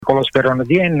Piccolo Sperone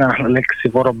di Enna, l'ex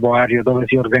foro boario dove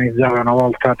si organizzava una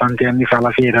volta tanti anni fa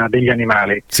la fiera degli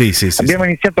animali. Sì, Abbiamo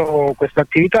iniziato questa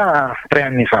attività 3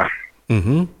 anni fa.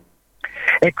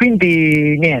 E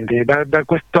quindi niente, da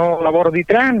questo lavoro di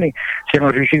 3 anni siamo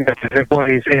riusciti a tenere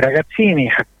fuori 6 ragazzini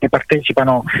che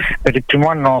partecipano. Per il primo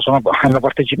anno hanno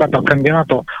partecipato al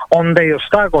campionato Onde e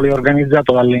Ostacoli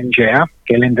organizzato dall'ENGEA,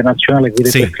 che è l'ente nazionale di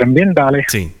ricerca ambientale.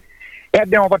 E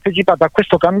abbiamo partecipato a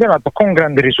questo campionato con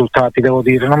grandi risultati, devo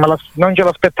dire, non ce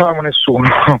l'aspettavamo nessuno.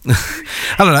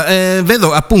 Allora,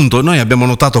 vedo appunto, noi abbiamo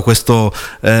notato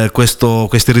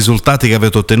questi risultati che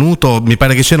avete ottenuto, mi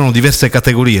pare che c'erano diverse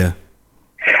categorie.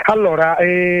 Allora,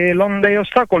 l'Onde e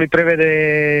Ostacoli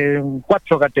prevede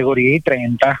 4 categorie, i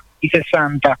 30, i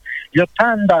 60, gli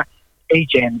 80 e i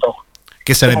 100.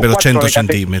 Che sarebbero 100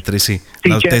 centimetri,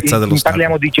 l'altezza dello stacolo.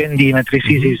 Parliamo di centimetri,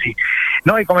 sì.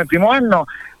 Noi come primo anno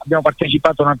abbiamo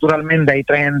partecipato naturalmente ai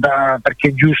 30 perché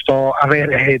è giusto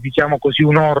avere, diciamo così,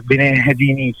 un ordine di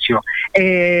inizio,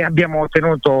 e abbiamo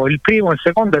ottenuto il primo, il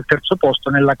secondo e il terzo posto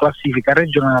nella classifica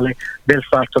regionale del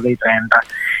salto dei 30.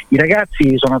 I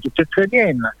ragazzi sono tutti e 3 di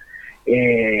Enna.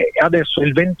 Adesso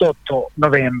il 28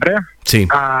 novembre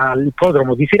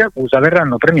all'ippodromo di Siracusa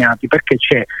verranno premiati perché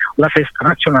c'è la festa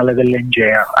nazionale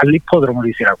dell'Engea all'ippodromo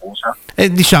di Siracusa.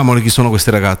 E diciamoli chi sono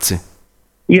questi ragazzi.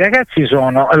 I ragazzi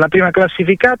sono: la prima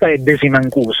classificata è Desi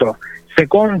Mancuso,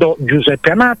 secondo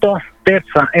Giuseppe Amato,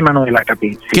 terza Emanuela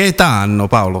Capizzi. Che età hanno,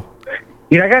 Paolo?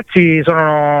 I ragazzi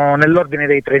sono nell'ordine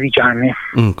dei 13 anni.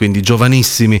 Quindi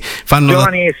giovanissimi. Fanno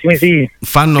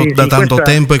da tanto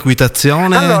tempo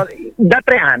equitazione? Allora, da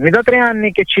 3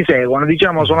 anni che ci seguono,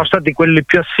 diciamo, sono stati quelli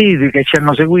più assidui che ci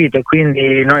hanno seguito, e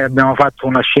quindi noi abbiamo fatto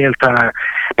una scelta,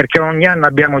 perché ogni anno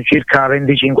abbiamo circa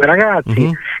 25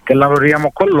 ragazzi che lavoriamo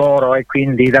con loro, e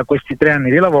quindi da questi 3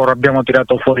 anni di lavoro abbiamo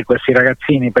tirato fuori questi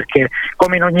ragazzini, perché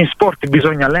come in ogni sport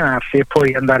bisogna allenarsi e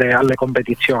poi andare alle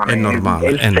competizioni. È normale,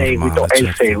 è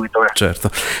il seguito.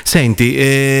 Certo.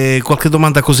 Senti, qualche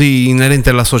domanda così inerente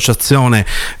all'associazione.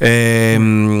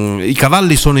 I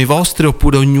cavalli sono i vostri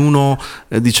oppure ognuno,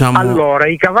 diciamo? Allora,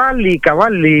 i cavalli,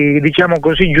 diciamo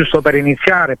così, giusto per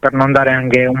iniziare, per non dare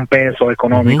anche un peso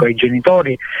economico ai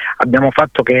genitori, abbiamo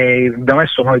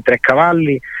messo noi 3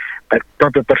 cavalli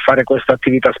proprio per fare questa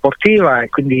attività sportiva, e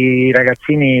quindi i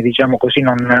ragazzini, diciamo così,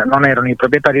 non erano i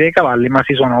proprietari dei cavalli, ma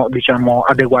si sono, diciamo,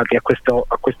 adeguati a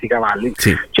questi cavalli.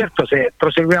 Certo, se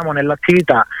proseguiamo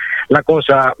nell'attività, la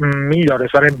cosa migliore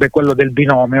sarebbe quello del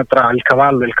binomio tra il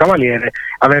cavallo e il cavaliere,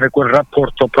 avere quel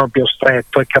rapporto proprio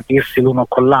stretto e capirsi l'uno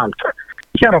con l'altro.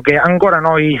 Diciamo che ancora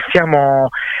noi siamo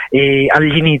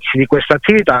agli inizi di questa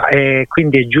attività, e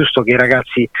quindi è giusto che i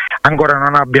ragazzi ancora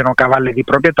non abbiano cavalli di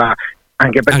proprietà,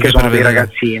 anche perché sono dei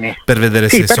ragazzini, per vedere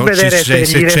se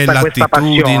c'è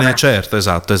l'attitudine. Certo,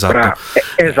 esatto.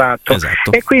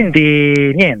 E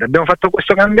quindi niente, abbiamo fatto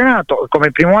questo campionato come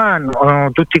primo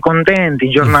anno, tutti contenti, i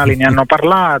giornali ne hanno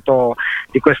parlato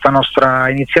di questa nostra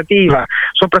iniziativa,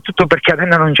 soprattutto perché ad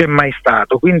Enna non c'è mai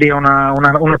stato, quindi è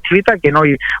un'attività che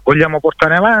noi vogliamo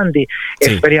portare avanti,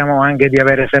 e speriamo anche di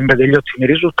avere sempre degli ottimi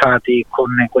risultati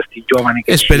con questi giovani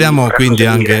che speriamo quindi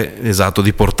anche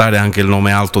di portare anche il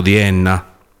nome alto di Enna.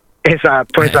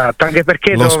 Esatto, anche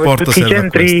perché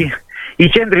i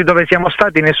centri dove siamo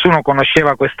stati nessuno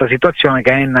conosceva questa situazione,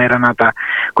 che a Enna era nata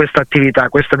questa attività,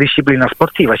 questa disciplina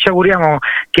sportiva. Ci auguriamo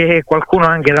che qualcuno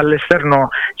anche dall'esterno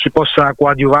ci possa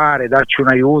coadiuvare, darci un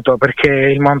aiuto, perché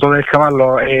il mondo del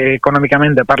cavallo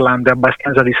economicamente parlando è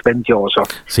abbastanza dispendioso.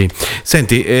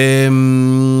 Senti,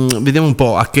 vediamo un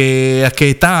po' a che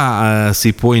età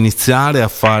si può iniziare a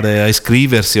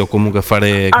iscriversi o comunque a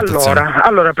fare equitazione?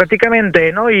 Allora, praticamente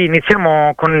noi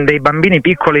iniziamo con dei bambini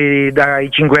piccoli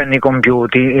dai 5 anni compiuti.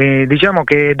 Diciamo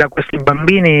che da questi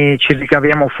bambini ci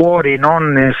ricaviamo fuori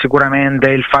non sicuramente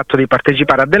il fatto di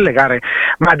partecipare a delle gare,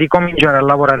 ma di cominciare a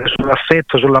lavorare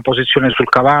sull'assetto, sulla posizione sul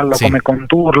cavallo, come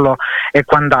condurlo e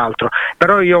quant'altro.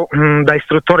 Però io da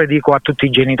istruttore dico a tutti i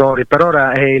genitori: per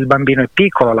ora il bambino è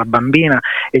piccolo, la bambina,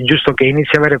 è giusto che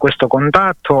inizi a avere questo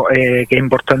contatto, che è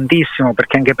importantissimo,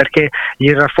 anche perché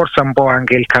gli rafforza un po'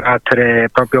 anche il carattere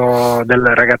proprio del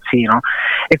ragazzino,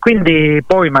 e quindi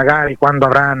poi magari quando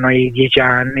avranno i 10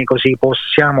 anni così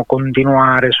possiamo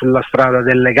continuare sulla strada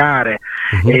delle gare,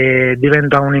 e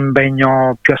diventa un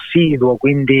impegno più assiduo,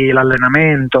 quindi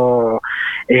l'allenamento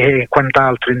e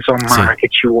quant'altro, insomma, che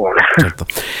ci vuole. Certo.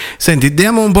 Senti,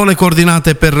 diamo un po' le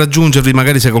coordinate per raggiungervi,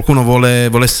 magari se qualcuno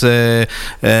volesse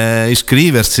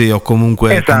iscriversi o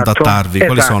comunque contattarvi.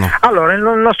 Quali sono? Allora, il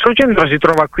nostro centro si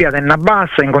trova qui ad Enna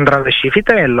Bassa, in contrada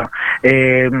Scifitello,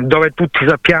 dove tutti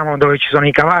sappiamo dove ci sono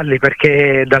i cavalli,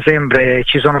 perché da sempre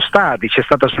ci sono stati, stati, c'è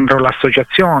stata sempre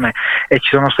l'associazione e ci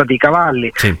sono stati i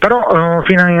cavalli, sì. Però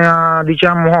fino a,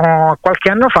 diciamo, qualche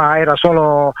anno fa era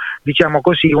solo, diciamo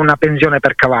così, una pensione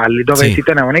per cavalli dove si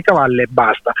tenevano i cavalli e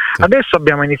basta. Sì. Adesso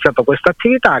abbiamo iniziato questa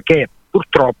attività che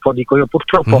purtroppo, dico io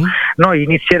purtroppo, noi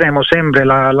inizieremo sempre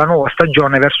la nuova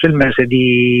stagione verso il mese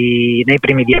nei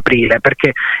primi di aprile,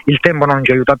 perché il tempo non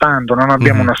ci aiuta tanto, non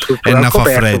abbiamo una struttura al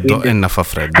coperto, e fa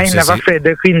freddo,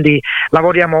 e quindi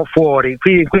lavoriamo fuori,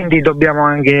 quindi dobbiamo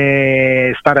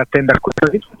anche stare attenti a questa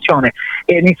situazione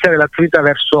e iniziare l'attività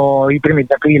verso i primi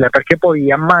di aprile, perché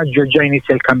poi a maggio già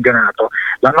inizia il campionato.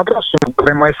 L'anno prossimo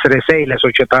dovremo essere 6 le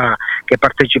società che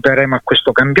parteciperemo a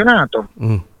questo campionato.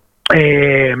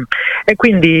 E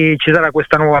quindi ci sarà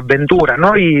questa nuova avventura.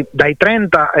 Noi dai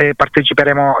 30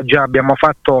 parteciperemo, già abbiamo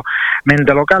fatto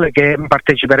mente locale che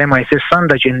parteciperemo ai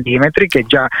 60 centimetri, che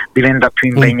già diventa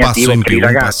più impegnativo per i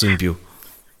ragazzi. Un passo in più.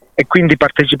 E quindi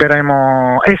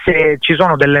parteciperemo, e se ci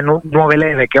sono delle nuove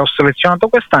leve che ho selezionato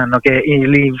quest'anno, che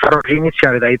li farò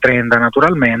riniziare dai 30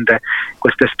 naturalmente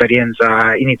questa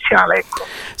esperienza iniziale, ecco.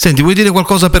 Senti, vuoi dire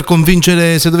qualcosa per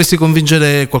convincere, se dovessi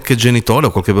convincere qualche genitore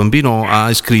o qualche bambino a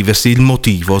iscriversi, il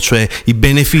motivo, cioè i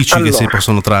benefici che si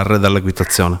possono trarre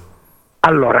dall'equitazione?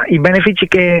 Allora, i benefici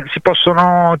che si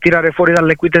possono tirare fuori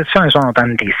dall'equitazione sono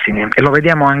tantissimi e lo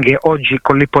vediamo anche oggi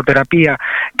con l'ippoterapia,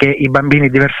 che i bambini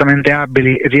diversamente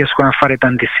abili riescono a fare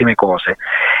tantissime cose.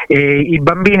 E i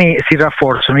bambini si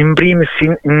rafforzano in primis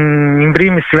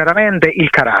veramente il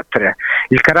carattere.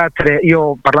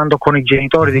 Io parlando con i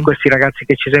genitori di questi ragazzi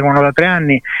che ci seguono da 3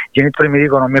 anni, i genitori mi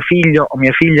dicono: mio figlio o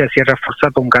mia figlia si è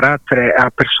rafforzato un carattere,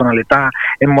 ha personalità,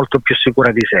 è molto più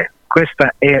sicura di sé.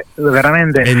 Questa è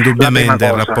veramente, e indubbiamente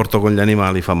il rapporto con gli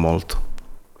animali fa molto,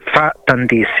 fa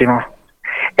tantissimo.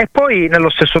 E poi nello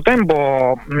stesso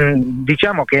tempo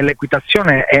diciamo che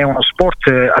l'equitazione è uno sport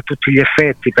a tutti gli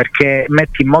effetti, perché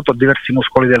mette in moto diversi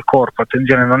muscoli del corpo.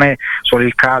 Attenzione, non è solo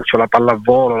il calcio, la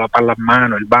pallavolo, la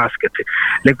pallamano, il basket.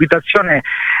 L'equitazione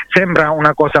sembra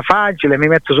una cosa facile, mi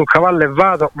metto sul cavallo e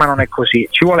vado, ma non è così.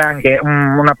 Ci vuole anche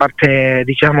una parte,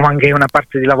 diciamo, anche una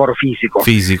parte di lavoro fisico,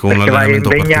 un allenamento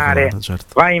particolare, certo.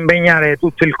 Vai a impegnare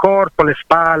tutto il corpo, le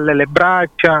spalle, le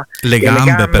braccia, le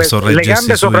gambe per sorreggersi, le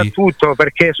gambe soprattutto,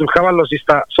 perché sul cavallo si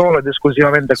sta solo ed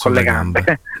esclusivamente con le gambe.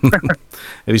 Hai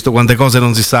visto quante cose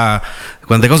non si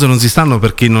sanno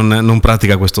per chi non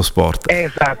pratica questo sport.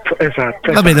 Esatto.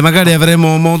 Va bene, magari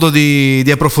avremo modo di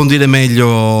approfondire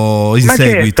meglio in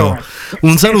seguito.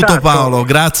 Un saluto, Paolo,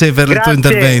 grazie per il tuo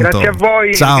intervento. Grazie a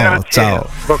voi. Ciao.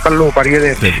 Bocca al lupo,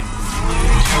 arrivederci.